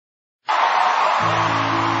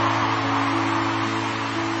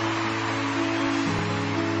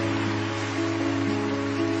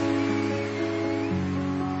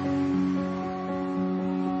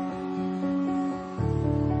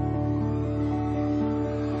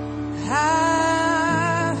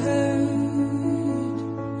I heard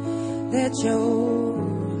that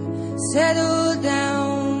you're settled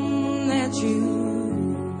down, that you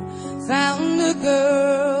found a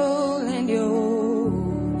girl and you're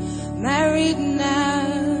married now.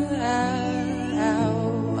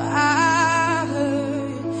 I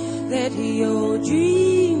heard that your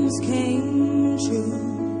dreams came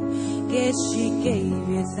true. Guess she gave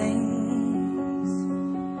you things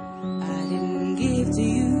I didn't give to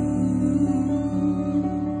you.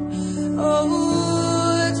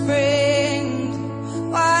 Old friend,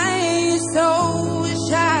 why you so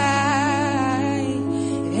shy?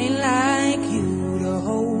 It ain't like you to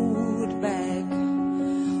hold back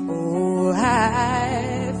or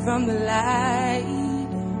hide from the light.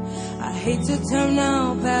 I hate to turn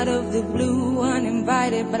up out of the blue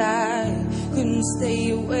uninvited, but I couldn't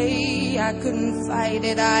stay away, I couldn't fight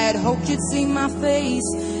it. I had hoped you'd see my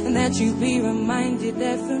face and that you'd be reminded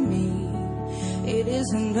that for me it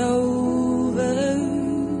isn't over.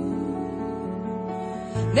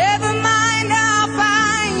 Never mind, I'll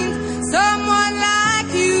find someone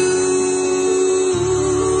like you.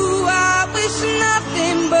 I wish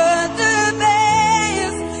nothing but the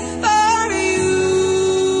best for you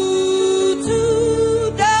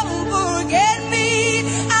too. Don't forget me,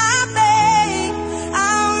 I beg.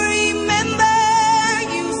 I'll remember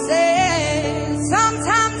you said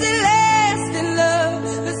sometimes it lasts in love,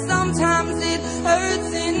 but sometimes it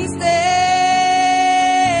hurts instead.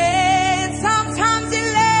 Sometimes it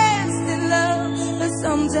lasts in love, but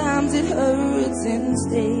sometimes it hurts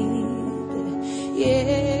instead.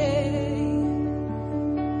 Yeah.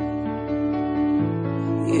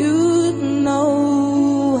 You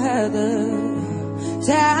know how the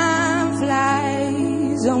time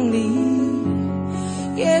flies. Only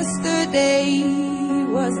yesterday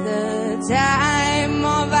was the time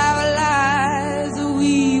of our lives.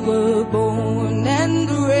 We were born and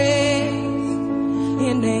raised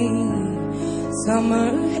in a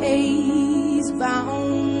summer haze,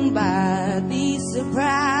 bound by the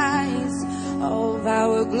surprise of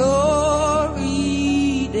our glory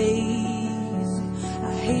days.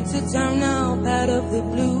 I hate to turn up out of the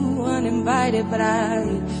blue uninvited, but I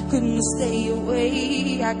couldn't stay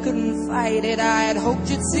away, I couldn't fight it. I had hoped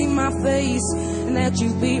you'd see my face and that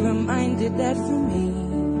you'd be reminded that for me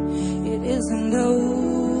it isn't over.